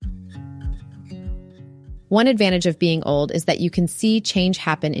One advantage of being old is that you can see change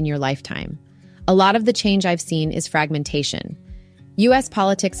happen in your lifetime. A lot of the change I've seen is fragmentation. US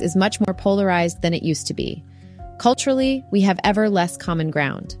politics is much more polarized than it used to be. Culturally, we have ever less common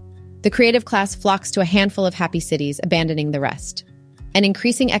ground. The creative class flocks to a handful of happy cities, abandoning the rest. And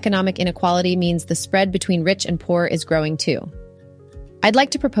increasing economic inequality means the spread between rich and poor is growing too. I'd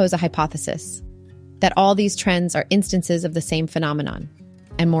like to propose a hypothesis that all these trends are instances of the same phenomenon,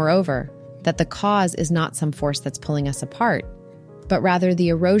 and moreover, that the cause is not some force that's pulling us apart, but rather the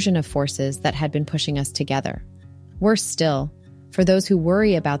erosion of forces that had been pushing us together. Worse still, for those who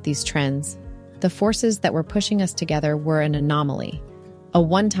worry about these trends, the forces that were pushing us together were an anomaly, a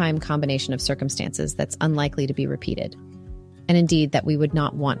one-time combination of circumstances that's unlikely to be repeated, and indeed that we would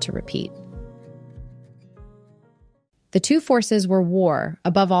not want to repeat. The two forces were war,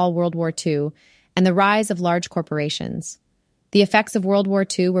 above all World War II, and the rise of large corporations. The effects of World War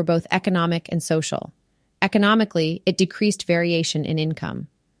II were both economic and social. Economically, it decreased variation in income.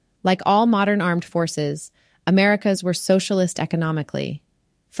 Like all modern armed forces, America's were socialist economically,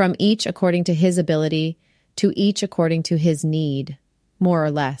 from each according to his ability to each according to his need, more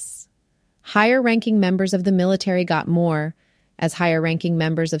or less. Higher-ranking members of the military got more, as higher-ranking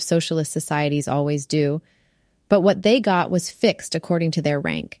members of socialist societies always do, but what they got was fixed according to their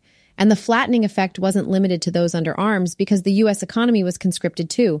rank. And the flattening effect wasn't limited to those under arms because the U.S. economy was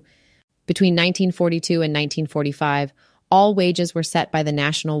conscripted too. Between 1942 and 1945, all wages were set by the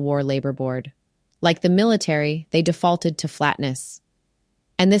National War Labor Board. Like the military, they defaulted to flatness.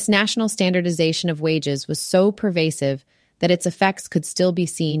 And this national standardization of wages was so pervasive that its effects could still be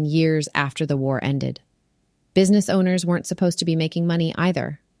seen years after the war ended. Business owners weren't supposed to be making money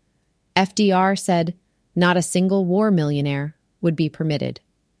either. FDR said not a single war millionaire would be permitted.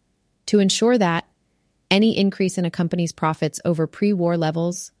 To ensure that, any increase in a company's profits over pre-war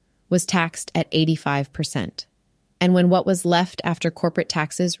levels was taxed at 85%. And when what was left after corporate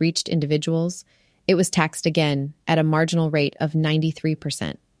taxes reached individuals, it was taxed again at a marginal rate of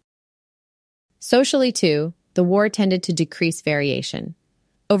 93%. Socially, too, the war tended to decrease variation.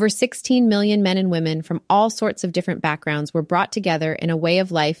 Over 16 million men and women from all sorts of different backgrounds were brought together in a way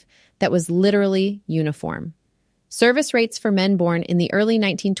of life that was literally uniform. Service rates for men born in the early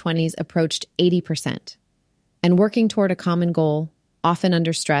 1920s approached 80%, and working toward a common goal, often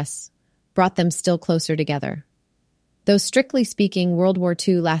under stress, brought them still closer together. Though strictly speaking, World War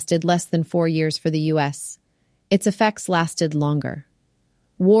II lasted less than 4 years for the U.S., its effects lasted longer.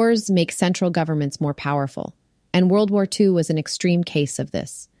 Wars make central governments more powerful, and World War II was an extreme case of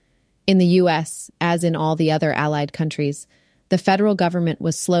this. In the U.S., as in all the other Allied countries, the federal government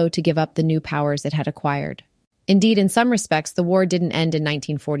was slow to give up the new powers it had acquired. Indeed, in some respects, the war didn't end in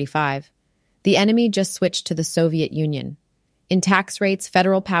 1945. The enemy just switched to the Soviet Union. In tax rates,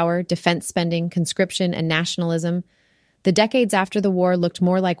 federal power, defense spending, conscription, and nationalism, the decades after the war looked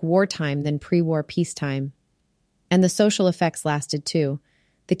more like wartime than pre-war peacetime. And the social effects lasted too.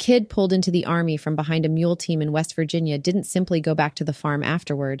 The kid pulled into the army from behind a mule team in West Virginia didn't simply go back to the farm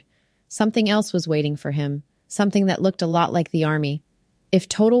afterward. Something else was waiting for him, something that looked a lot like the army. If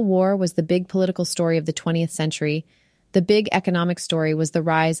total war was the big political story of the 20th century, the big economic story was the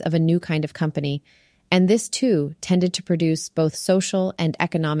rise of a new kind of company, and this too tended to produce both social and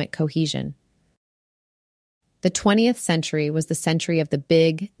economic cohesion. The 20th century was the century of the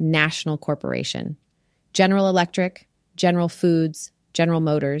big national corporation. General Electric, General Foods, General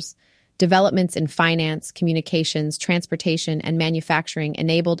Motors, developments in finance, communications, transportation, and manufacturing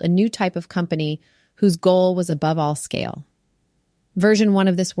enabled a new type of company whose goal was above all scale. Version 1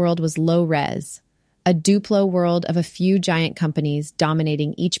 of this world was low-res, a Duplo world of a few giant companies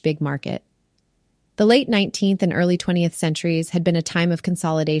dominating each big market. The late 19th and early 20th centuries had been a time of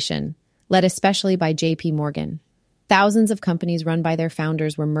consolidation, led especially by J.P. Morgan. Thousands of companies run by their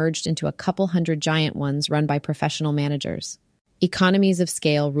founders were merged into a couple hundred giant ones run by professional managers. Economies of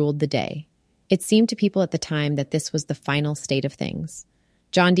scale ruled the day. It seemed to people at the time that this was the final state of things.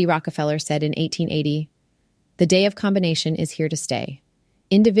 John D. Rockefeller said in 1880, "The day of combination is here to stay.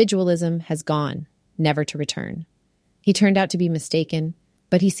 Individualism has gone, never to return." He turned out to be mistaken,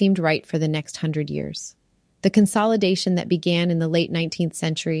 but he seemed right for the next 100 years. The consolidation that began in the late 19th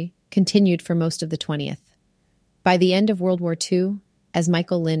century continued for most of the 20th. By the end of World War II, as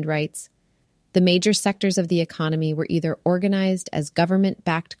Michael Lind writes, the major sectors of the economy were either organized as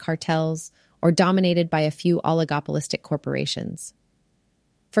government-backed cartels or dominated by a few oligopolistic corporations.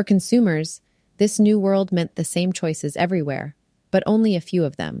 For consumers, this new world meant the same choices everywhere, but only a few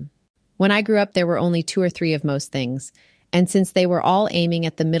of them. When I grew up, there were only 2 or 3 of most things, and since they were all aiming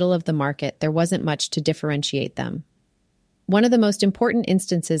at the middle of the market, there wasn't much to differentiate them. One of the most important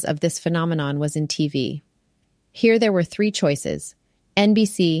instances of this phenomenon was in TV. Here there were three choices: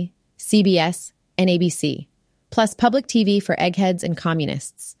 NBC, CBS, and ABC, plus public TV for eggheads and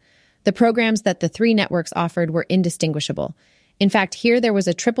communists. The programs that the three networks offered were indistinguishable. In fact, here there was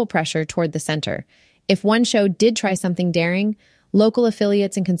a triple pressure toward the center. If one show did try something daring, local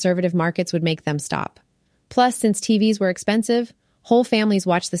affiliates in conservative markets would make them stop. Plus, since TVs were expensive, whole families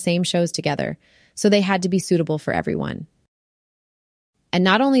watched the same shows together, so they had to be suitable for everyone. And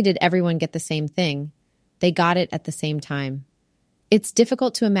not only did everyone get the same thing, they got it at the same time. It's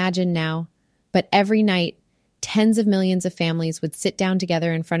difficult to imagine now, but every night, tens of millions of families would sit down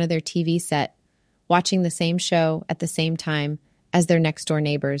together in front of their TV set, watching the same show at the same time as their next-door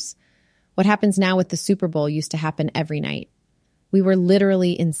neighbors. What happens now with the Super Bowl used to happen every night. We were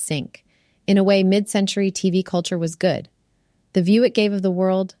literally in sync. In a way, mid-century TV culture was good. The view it gave of the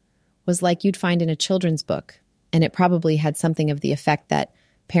world was like you'd find in a children's book, and it probably had something of the effect that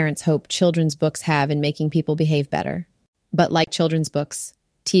parents hope children's books have in making people behave better. But like children's books,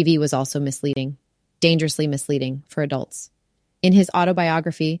 TV was also misleading, dangerously misleading for adults. In his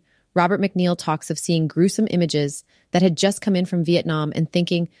autobiography, Robert McNeil talks of seeing gruesome images that had just come in from Vietnam and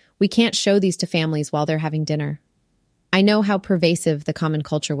thinking, we can't show these to families while they're having dinner. I know how pervasive the common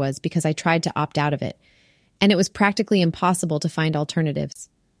culture was because I tried to opt out of it, and it was practically impossible to find alternatives.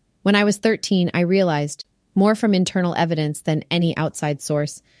 When I was 13, I realized, more from internal evidence than any outside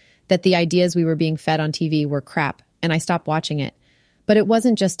source, that the ideas we were being fed on TV were crap, and I stopped watching it. But it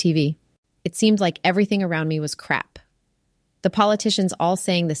wasn't just TV. It seemed like everything around me was crap. The politicians all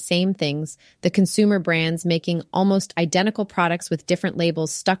saying the same things, the consumer brands making almost identical products with different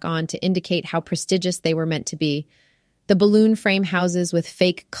labels stuck on to indicate how prestigious they were meant to be, the balloon frame houses with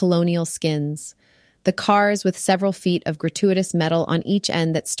fake colonial skins, the cars with several feet of gratuitous metal on each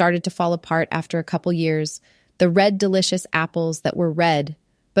end that started to fall apart after a couple years, the red delicious apples that were red,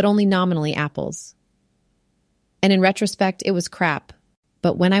 but only nominally apples. And in retrospect, it was crap.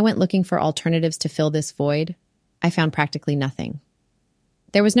 But when I went looking for alternatives to fill this void, I found practically nothing.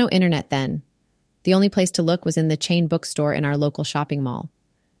 There was no internet then. The only place to look was in the chain bookstore in our local shopping mall.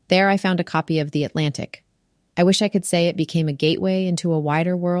 There I found a copy of The Atlantic. I wish I could say it became a gateway into a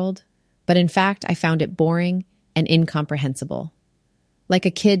wider world, but in fact I found it boring and incomprehensible. Like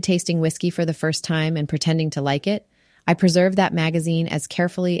a kid tasting whiskey for the first time and pretending to like it, I preserved that magazine as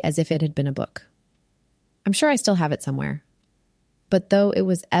carefully as if it had been a book. I'm sure I still have it somewhere. But though it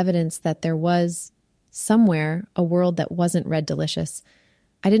was evidence that there was, somewhere, a world that wasn't red delicious,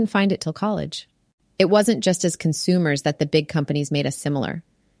 I didn't find it till college. It wasn't just as consumers that the big companies made us similar.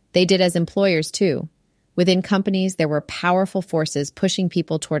 They did as employers too. Within companies, there were powerful forces pushing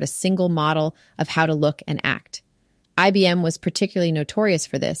people toward a single model of how to look and act. IBM was particularly notorious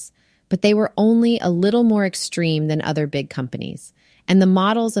for this, but they were only a little more extreme than other big companies, and the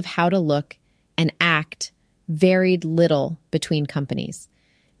models of how to look and act varied little between companies,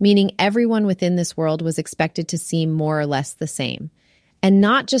 meaning everyone within this world was expected to seem more or less the same. And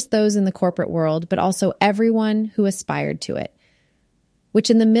not just those in the corporate world, but also everyone who aspired to it, which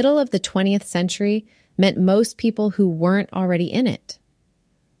in the middle of the 20th century meant most people who weren't already in it.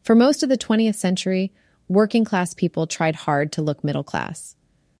 For most of the 20th century, working class people tried hard to look middle class.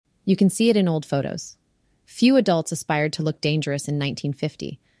 You can see it in old photos. Few adults aspired to look dangerous in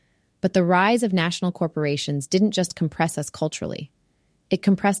 1950. But the rise of national corporations didn't just compress us culturally. It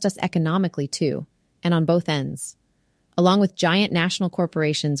compressed us economically too, and on both ends. Along with giant national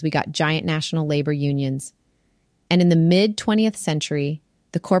corporations, we got giant national labor unions. And in the mid-20th century,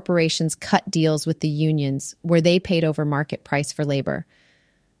 the corporations cut deals with the unions where they paid over market price for labor,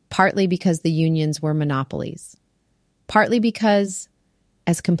 partly because the unions were monopolies, partly because,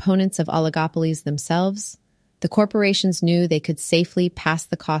 as components of oligopolies themselves, the corporations knew they could safely pass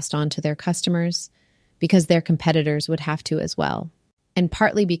the cost on to their customers because their competitors would have to as well. And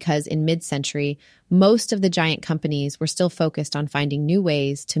partly because in mid-century, most of the giant companies were still focused on finding new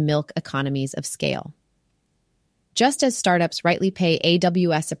ways to milk economies of scale. Just as startups rightly pay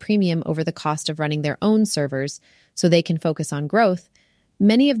AWS a premium over the cost of running their own servers so they can focus on growth,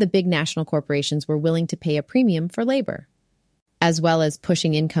 many of the big national corporations were willing to pay a premium for labor. As well as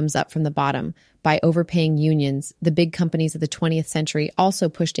pushing incomes up from the bottom by overpaying unions, the big companies of the 20th century also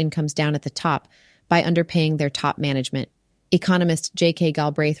pushed incomes down at the top by underpaying their top management. Economist J.K.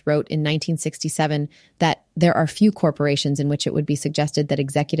 Galbraith wrote in 1967 that there are few corporations in which it would be suggested that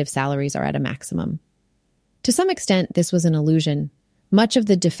executive salaries are at a maximum. To some extent, this was an illusion. Much of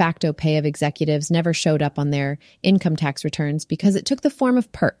the de facto pay of executives never showed up on their income tax returns because it took the form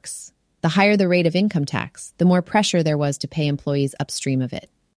of perks. The higher the rate of income tax, the more pressure there was to pay employees upstream of it.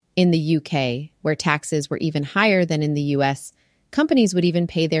 In the UK, where taxes were even higher than in the US, companies would even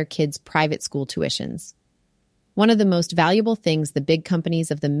pay their kids' private school tuitions. One of the most valuable things the big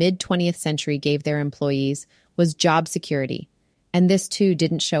companies of the mid-20th century gave their employees was job security, and this too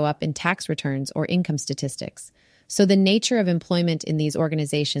didn't show up in tax returns or income statistics. So the nature of employment in these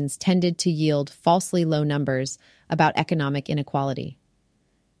organizations tended to yield falsely low numbers about economic inequality.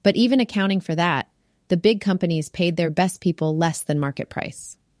 But even accounting for that, the big companies paid their best people less than market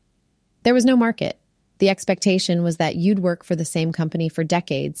price. There was no market. The expectation was that you'd work for the same company for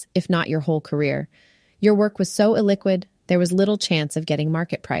decades, if not your whole career. Your work was so illiquid, there was little chance of getting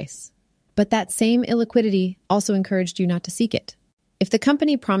market price. But that same illiquidity also encouraged you not to seek it. If the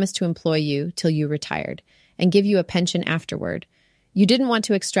company promised to employ you till you retired and give you a pension afterward, you didn't want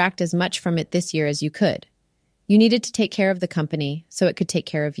to extract as much from it this year as you could. You needed to take care of the company so it could take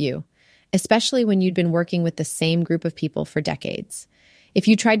care of you, especially when you'd been working with the same group of people for decades. If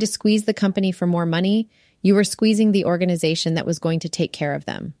you tried to squeeze the company for more money, you were squeezing the organization that was going to take care of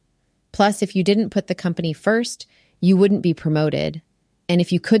them. Plus, if you didn't put the company first, you wouldn't be promoted. And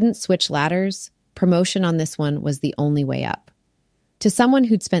if you couldn't switch ladders, promotion on this one was the only way up. To someone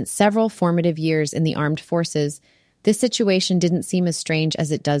who'd spent several formative years in the armed forces, this situation didn't seem as strange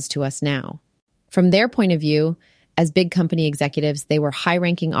as it does to us now. From their point of view, as big company executives, they were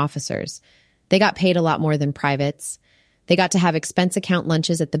high-ranking officers. They got paid a lot more than privates. They got to have expense account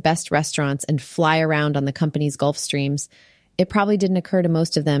lunches at the best restaurants and fly around on the company's Gulf Streams. It probably didn't occur to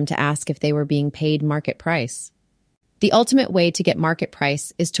most of them to ask if they were being paid market price. The ultimate way to get market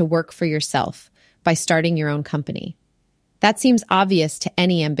price is to work for yourself by starting your own company. That seems obvious to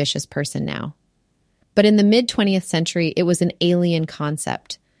any ambitious person now. But in the mid-20th century, it was an alien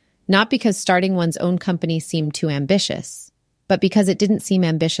concept. Not because starting one's own company seemed too ambitious, but because it didn't seem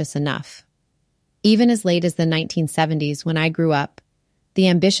ambitious enough. Even as late as the 1970s, when I grew up, the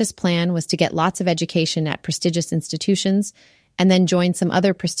ambitious plan was to get lots of education at prestigious institutions and then join some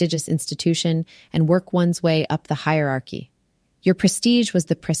other prestigious institution and work one's way up the hierarchy. Your prestige was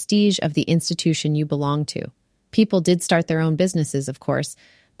the prestige of the institution you belonged to. People did start their own businesses, of course,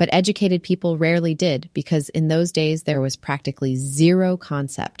 but educated people rarely did because in those days there was practically zero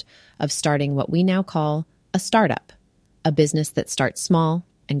concept of starting what we now call a startup, a business that starts small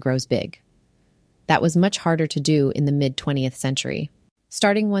and grows big. That was much harder to do in the mid-20th century.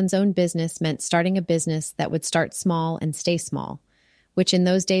 Starting one's own business meant starting a business that would start small and stay small, which in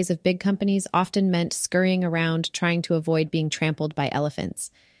those days of big companies often meant scurrying around trying to avoid being trampled by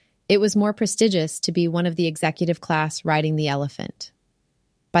elephants. It was more prestigious to be one of the executive class riding the elephant.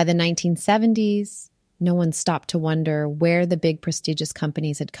 By the 1970s, no one stopped to wonder where the big prestigious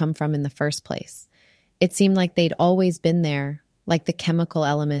companies had come from in the first place. It seemed like they'd always been there, like the chemical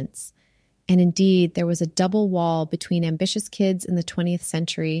elements. And indeed, there was a double wall between ambitious kids in the 20th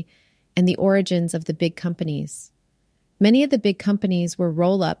century and the origins of the big companies. Many of the big companies were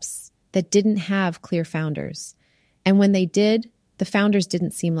roll-ups that didn't have clear founders. And when they did, the founders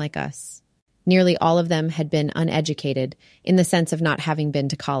didn't seem like us. Nearly all of them had been uneducated, in the sense of not having been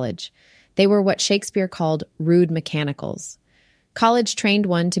to college. They were what Shakespeare called rude mechanicals. College trained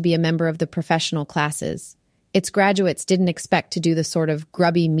one to be a member of the professional classes. Its graduates didn't expect to do the sort of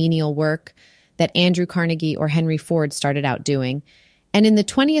grubby menial work that Andrew Carnegie or Henry Ford started out doing. And in the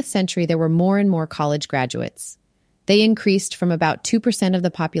 20th century, there were more and more college graduates. They increased from about 2% of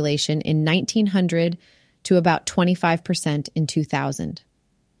the population in 1900 to about 25% in 2000.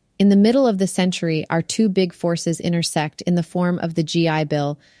 In the middle of the century, our two big forces intersect in the form of the GI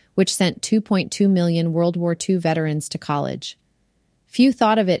Bill, which sent 2.2 million World War II veterans to college. Few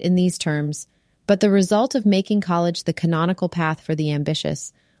thought of it in these terms, but the result of making college the canonical path for the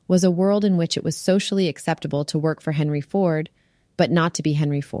ambitious was a world in which it was socially acceptable to work for Henry Ford, but not to be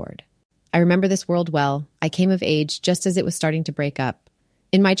Henry Ford. I remember this world well. I came of age just as it was starting to break up.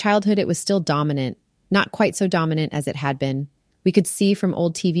 In my childhood, it was still dominant, not quite so dominant as it had been. We could see from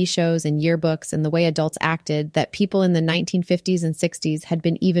old TV shows and yearbooks and the way adults acted that people in the 1950s and 60s had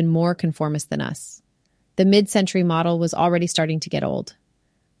been even more conformist than us. The mid-century model was already starting to get old.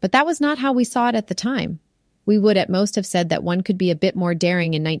 But that was not how we saw it at the time. We would at most have said that one could be a bit more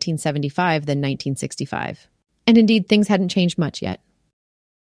daring in 1975 than 1965. And indeed, things hadn't changed much yet.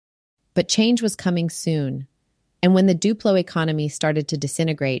 But change was coming soon. And when the Duplo economy started to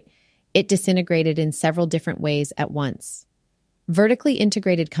disintegrate, it disintegrated in several different ways at once. Vertically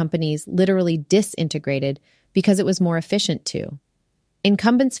integrated companies literally disintegrated because it was more efficient to.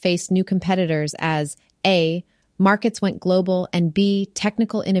 Incumbents faced new competitors as A, markets went global, and B,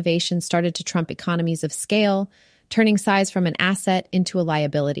 technical innovation started to trump economies of scale, turning size from an asset into a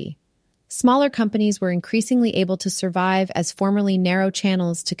liability. Smaller companies were increasingly able to survive as formerly narrow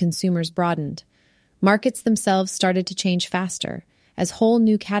channels to consumers broadened. Markets themselves started to change faster, as whole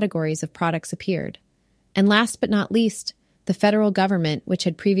new categories of products appeared. And last but not least, the federal government, which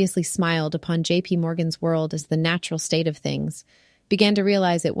had previously smiled upon J.P. Morgan's world as the natural state of things, began to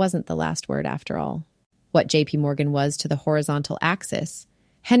realize it wasn't the last word after all. What J.P. Morgan was to the horizontal axis,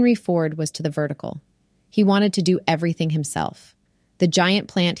 Henry Ford was to the vertical. He wanted to do everything himself. The giant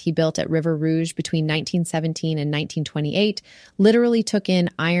plant he built at River Rouge between 1917 and 1928 literally took in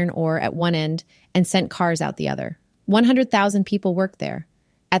iron ore at one end and sent cars out the other. 100,000 people worked there.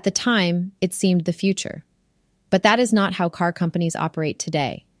 At the time, it seemed the future. But that is not how car companies operate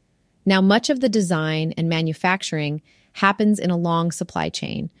today. Now, much of the design and manufacturing happens in a long supply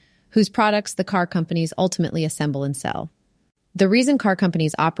chain, whose products the car companies ultimately assemble and sell. The reason car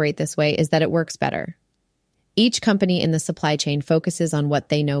companies operate this way is that it works better. Each company in the supply chain focuses on what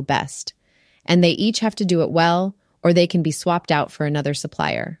they know best, and they each have to do it well, or they can be swapped out for another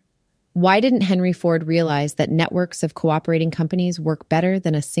supplier. Why didn't Henry Ford realize that networks of cooperating companies work better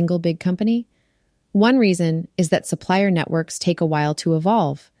than a single big company? One reason is that supplier networks take a while to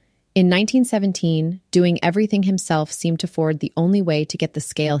evolve. In 1917, doing everything himself seemed to Ford the only way to get the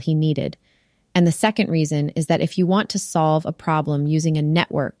scale he needed. And the second reason is that if you want to solve a problem using a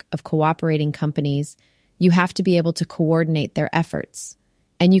network of cooperating companies, you have to be able to coordinate their efforts.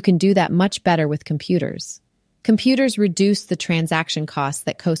 And you can do that much better with computers. Computers reduce the transaction costs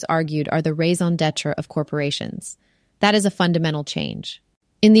that Coase argued are the raison d'etre of corporations. That is a fundamental change.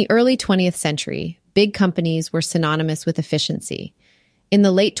 In the early 20th century, big companies were synonymous with efficiency. In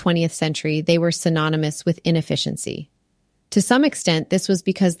the late 20th century, they were synonymous with inefficiency. To some extent, this was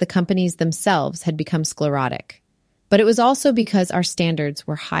because the companies themselves had become sclerotic. But it was also because our standards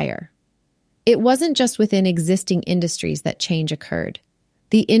were higher. It wasn't just within existing industries that change occurred.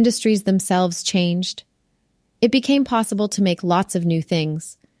 The industries themselves changed. It became possible to make lots of new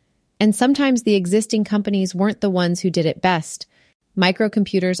things. And sometimes the existing companies weren't the ones who did it best.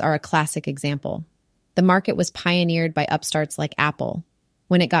 Microcomputers are a classic example. The market was pioneered by upstarts like Apple.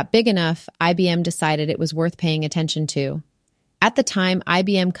 When it got big enough, IBM decided it was worth paying attention to. At the time,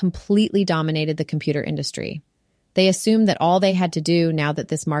 IBM completely dominated the computer industry. They assumed that all they had to do, now that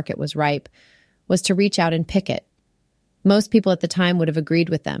this market was ripe, was to reach out and pick it. Most people at the time would have agreed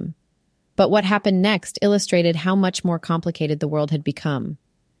with them. But what happened next illustrated how much more complicated the world had become.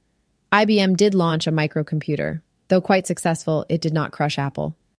 IBM did launch a microcomputer. Though quite successful, it did not crush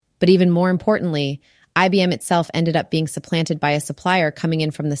Apple. But even more importantly, IBM itself ended up being supplanted by a supplier coming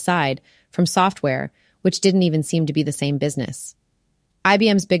in from the side, from software, which didn't even seem to be the same business.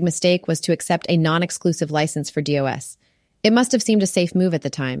 IBM's big mistake was to accept a non-exclusive license for DOS. It must have seemed a safe move at the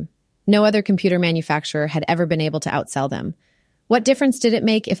time. No other computer manufacturer had ever been able to outsell them. What difference did it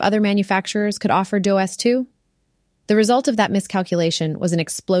make if other manufacturers could offer DOS too? The result of that miscalculation was an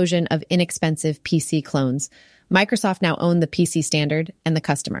explosion of inexpensive PC clones. Microsoft now owned the PC standard and the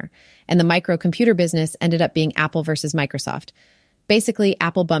customer, and the microcomputer business ended up being Apple versus Microsoft. Basically,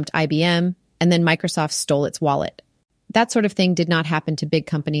 Apple bumped IBM, and then Microsoft stole its wallet. That sort of thing did not happen to big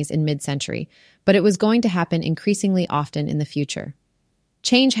companies in mid-century, but it was going to happen increasingly often in the future.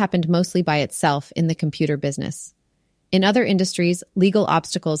 Change happened mostly by itself in the computer business. In other industries, legal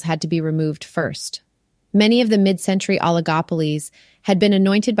obstacles had to be removed first. Many of the mid-century oligopolies had been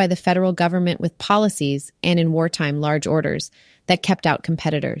anointed by the federal government with policies, and in wartime large orders, that kept out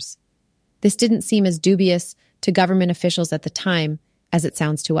competitors. This didn't seem as dubious to government officials at the time as it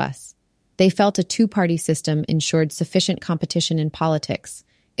sounds to us. They felt a two-party system ensured sufficient competition in politics.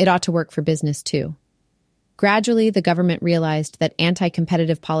 It ought to work for business too. Gradually, the government realized that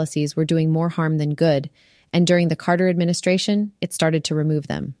anti-competitive policies were doing more harm than good, and during the Carter administration, it started to remove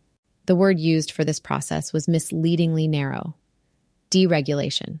them. The word used for this process was misleadingly narrow: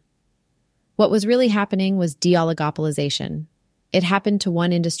 deregulation. What was really happening was de-oligopolization. It happened to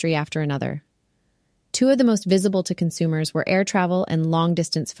one industry after another. Two of the most visible to consumers were air travel and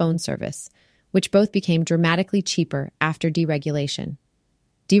long-distance phone service, which both became dramatically cheaper after deregulation.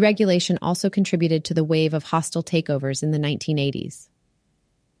 Deregulation also contributed to the wave of hostile takeovers in the 1980s.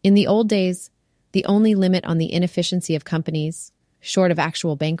 In the old days, the only limit on the inefficiency of companies, short of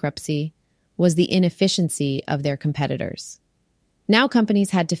actual bankruptcy, was the inefficiency of their competitors. Now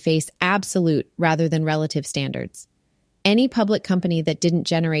companies had to face absolute rather than relative standards. Any public company that didn't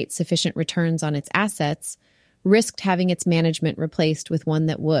generate sufficient returns on its assets risked having its management replaced with one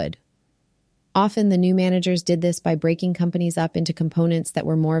that would. Often the new managers did this by breaking companies up into components that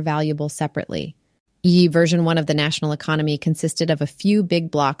were more valuable separately. Version 1 of the national economy consisted of a few big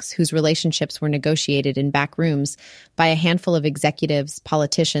blocks whose relationships were negotiated in back rooms by a handful of executives,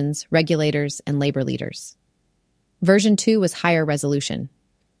 politicians, regulators, and labor leaders. Version 2 was higher resolution.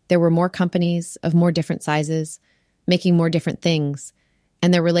 There were more companies of more different sizes, making more different things,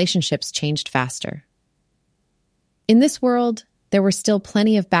 and their relationships changed faster. In this world, there were still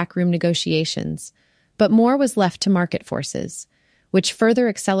plenty of backroom negotiations, but more was left to market forces, which further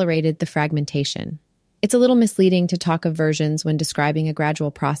accelerated the fragmentation. It's a little misleading to talk of versions when describing a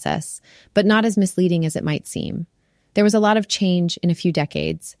gradual process, but not as misleading as it might seem. There was a lot of change in a few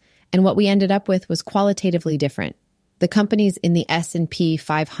decades, and what we ended up with was qualitatively different. The companies in the S&P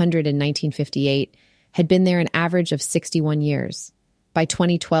 500 in 1958 had been there an average of 61 years. By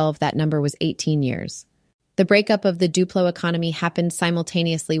 2012, that number was 18 years. The breakup of the Duplo economy happened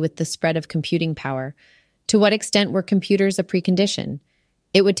simultaneously with the spread of computing power. To what extent were computers a precondition?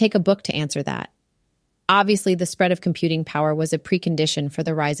 It would take a book to answer that. Obviously, the spread of computing power was a precondition for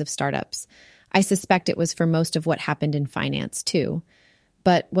the rise of startups. I suspect it was for most of what happened in finance, too.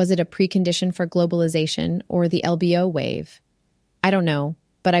 But was it a precondition for globalization or the LBO wave? I don't know,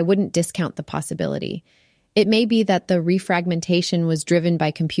 but I wouldn't discount the possibility. It may be that the refragmentation was driven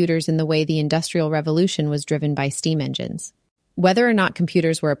by computers in the way the Industrial Revolution was driven by steam engines. Whether or not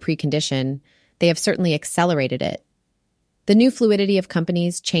computers were a precondition, they have certainly accelerated it. The new fluidity of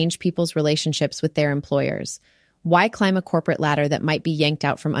companies changed people's relationships with their employers. Why climb a corporate ladder that might be yanked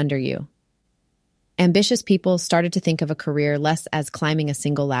out from under you? Ambitious people started to think of a career less as climbing a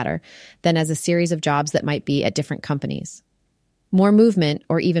single ladder than as a series of jobs that might be at different companies. More movement,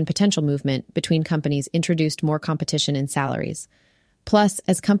 or even potential movement, between companies introduced more competition in salaries. Plus,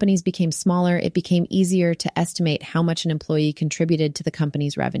 as companies became smaller, it became easier to estimate how much an employee contributed to the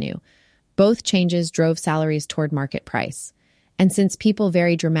company's revenue. Both changes drove salaries toward market price. And since people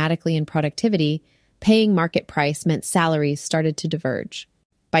vary dramatically in productivity, paying market price meant salaries started to diverge.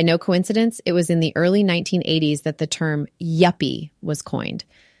 By no coincidence, it was in the early 1980s that the term yuppie was coined.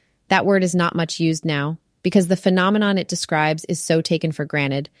 That word is not much used now, because the phenomenon it describes is so taken for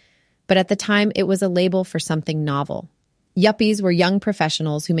granted, but at the time it was a label for something novel. Yuppies were young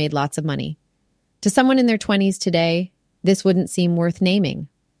professionals who made lots of money. To someone in their 20s today, this wouldn't seem worth naming.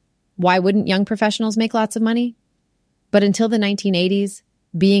 Why wouldn't young professionals make lots of money? But until the 1980s,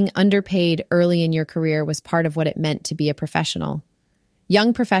 being underpaid early in your career was part of what it meant to be a professional.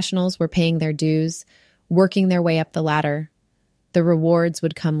 Young professionals were paying their dues, working their way up the ladder. The rewards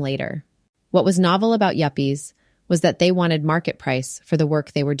would come later. What was novel about yuppies was that they wanted market price for the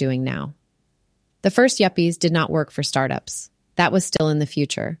work they were doing now. The first yuppies did not work for startups. That was still in the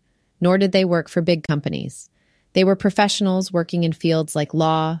future. Nor did they work for big companies. They were professionals working in fields like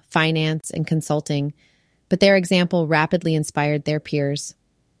law, finance, and consulting, but their example rapidly inspired their peers.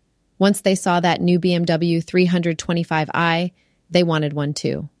 Once they saw that new BMW 325i, they wanted one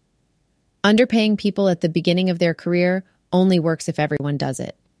too. Underpaying people at the beginning of their career only works if everyone does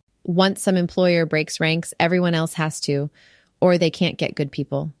it. Once some employer breaks ranks, everyone else has to, or they can't get good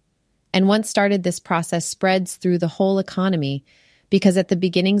people. And once started, this process spreads through the whole economy, because at the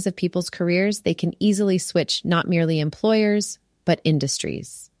beginnings of people's careers, they can easily switch not merely employers, but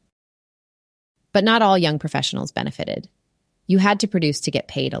industries. But not all young professionals benefited. You had to produce to get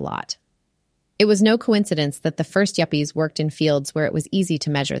paid a lot. It was no coincidence that the first yuppies worked in fields where it was easy to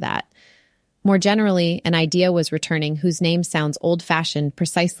measure that. More generally, an idea was returning whose name sounds old-fashioned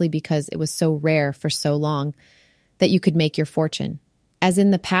precisely because it was so rare for so long that you could make your fortune. As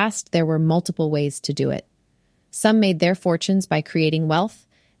in the past, there were multiple ways to do it. Some made their fortunes by creating wealth,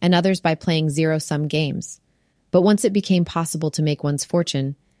 and others by playing zero-sum games. But once it became possible to make one's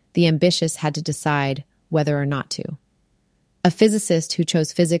fortune, the ambitious had to decide whether or not to. A physicist who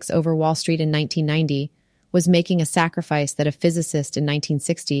chose physics over Wall Street in 1990 was making a sacrifice that a physicist in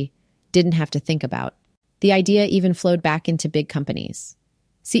 1960 didn't have to think about. The idea even flowed back into big companies.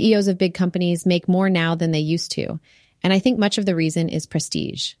 CEOs of big companies make more now than they used to, and I think much of the reason is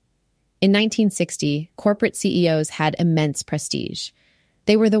prestige. In 1960, corporate CEOs had immense prestige.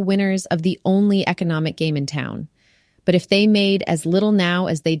 They were the winners of the only economic game in town. But if they made as little now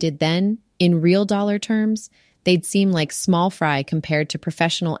as they did then, in real dollar terms, they'd seem like small fry compared to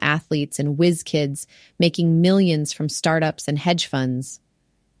professional athletes and whiz kids making millions from startups and hedge funds.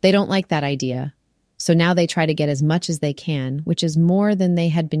 They don't like that idea, so now they try to get as much as they can, which is more than they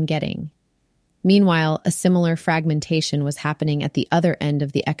had been getting. Meanwhile, a similar fragmentation was happening at the other end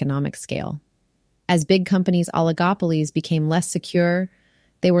of the economic scale. As big companies' oligopolies became less secure,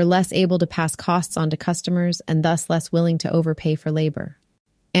 they were less able to pass costs on to customers and thus less willing to overpay for labor.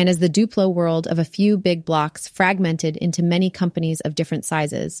 And as the Duplo world of a few big blocks fragmented into many companies of different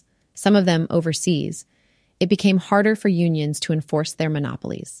sizes, some of them overseas, it became harder for unions to enforce their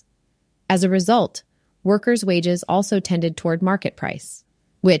monopolies. As a result, workers' wages also tended toward market price,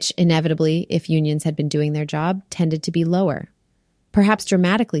 which, inevitably, if unions had been doing their job, tended to be lower. Perhaps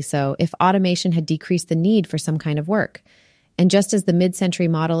dramatically so if automation had decreased the need for some kind of work. And just as the mid-century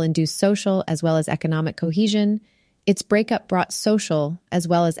model induced social as well as economic cohesion, Its breakup brought social as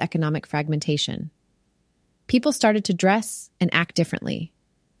well as economic fragmentation. People started to dress and act differently.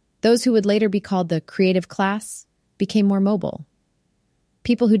 Those who would later be called the creative class became more mobile.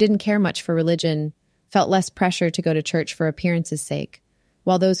 People who didn't care much for religion felt less pressure to go to church for appearance's sake,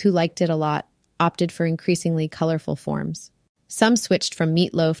 while those who liked it a lot opted for increasingly colorful forms. Some switched from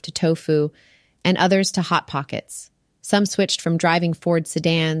meatloaf to tofu, and others to Hot Pockets. Some switched from driving Ford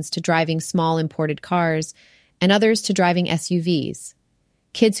sedans to driving small imported cars, and others to driving SUVs.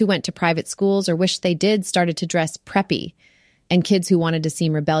 Kids who went to private schools or wished they did started to dress preppy, and kids who wanted to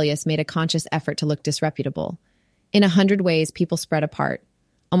seem rebellious made a conscious effort to look disreputable. In 100 ways, people spread apart.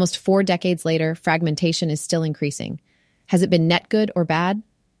 Almost 4 decades later, fragmentation is still increasing. Has it been net good or bad?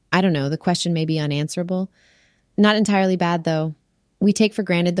 I don't know. The question may be unanswerable. Not entirely bad, though. We take for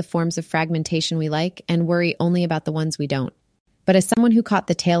granted the forms of fragmentation we like and worry only about the ones we don't. But as someone who caught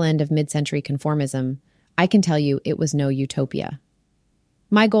the tail end of mid-century conformism, I can tell you it was no utopia.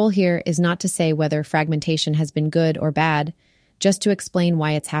 My goal here is not to say whether fragmentation has been good or bad, just to explain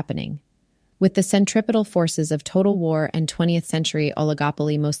why it's happening. With the centripetal forces of total war and 20th century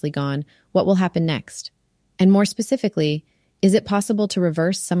oligopoly mostly gone, what will happen next? And more specifically, is it possible to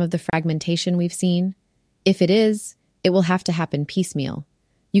reverse some of the fragmentation we've seen? If it is, it will have to happen piecemeal.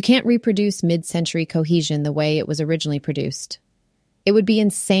 You can't reproduce mid-century cohesion the way it was originally produced. It would be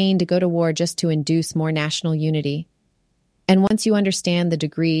insane to go to war just to induce more national unity. And once you understand the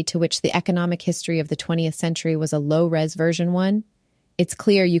degree to which the economic history of the 20th century was a low-res version one, it's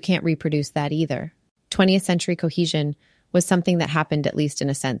clear you can't reproduce that either. 20th century cohesion was something that happened, at least in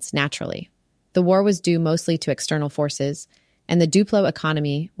a sense, naturally. The war was due mostly to external forces, and the Duplo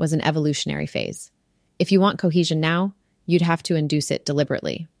economy was an evolutionary phase. If you want cohesion now, you'd have to induce it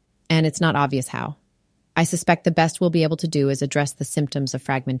deliberately. And it's not obvious how. I suspect the best we'll be able to do is address the symptoms of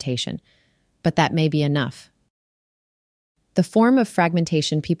fragmentation, but that may be enough. The form of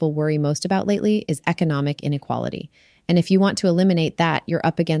fragmentation people worry most about lately is economic inequality. And if you want to eliminate that, you're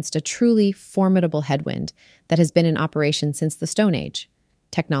up against a truly formidable headwind that has been in operation since the Stone Age: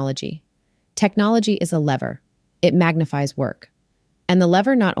 technology. Technology is a lever. It magnifies work. And the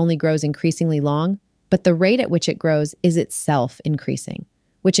lever not only grows increasingly long, but the rate at which it grows is itself increasing,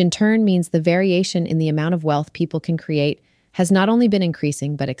 which in turn means the variation in the amount of wealth people can create has not only been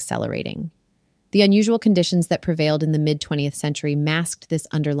increasing, but accelerating. The unusual conditions that prevailed in the mid-20th century masked this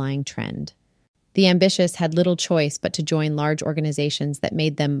underlying trend. The ambitious had little choice but to join large organizations that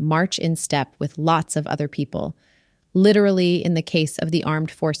made them march in step with lots of other people, literally in the case of the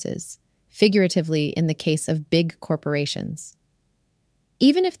armed forces, figuratively in the case of big corporations.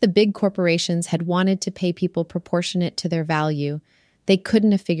 Even if the big corporations had wanted to pay people proportionate to their value, they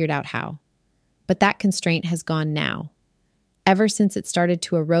couldn't have figured out how. But that constraint has gone now. Ever since it started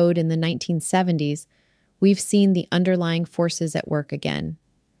to erode in the 1970s, we've seen the underlying forces at work again.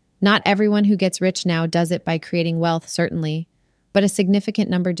 Not everyone who gets rich now does it by creating wealth, certainly, but a significant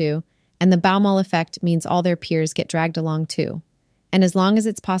number do, and the Baumol effect means all their peers get dragged along too. And as long as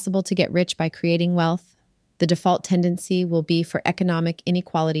it's possible to get rich by creating wealth, the default tendency will be for economic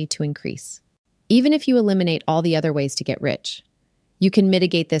inequality to increase. Even if you eliminate all the other ways to get rich, you can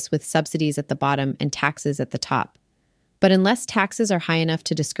mitigate this with subsidies at the bottom and taxes at the top. But unless taxes are high enough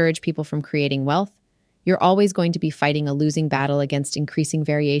to discourage people from creating wealth, you're always going to be fighting a losing battle against increasing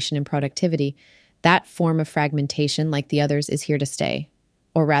variation in productivity. That form of fragmentation, like the others, is here to stay.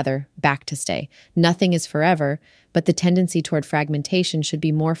 Or rather, back to stay. Nothing is forever, but the tendency toward fragmentation should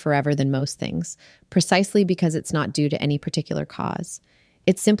be more forever than most things, precisely because it's not due to any particular cause.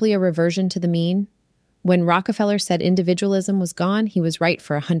 It's simply a reversion to the mean. When Rockefeller said individualism was gone, he was right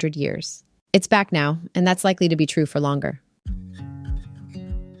for 100 years. It's back now, and that's likely to be true for longer.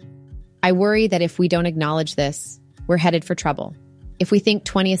 I worry that if we don't acknowledge this, we're headed for trouble. If we think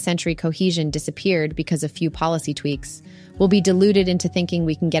 20th century cohesion disappeared because of few policy tweaks, we'll be deluded into thinking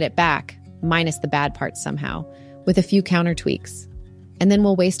we can get it back, minus the bad parts somehow, with a few counter tweaks. And then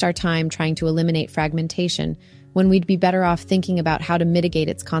we'll waste our time trying to eliminate fragmentation when we'd be better off thinking about how to mitigate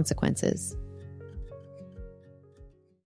its consequences.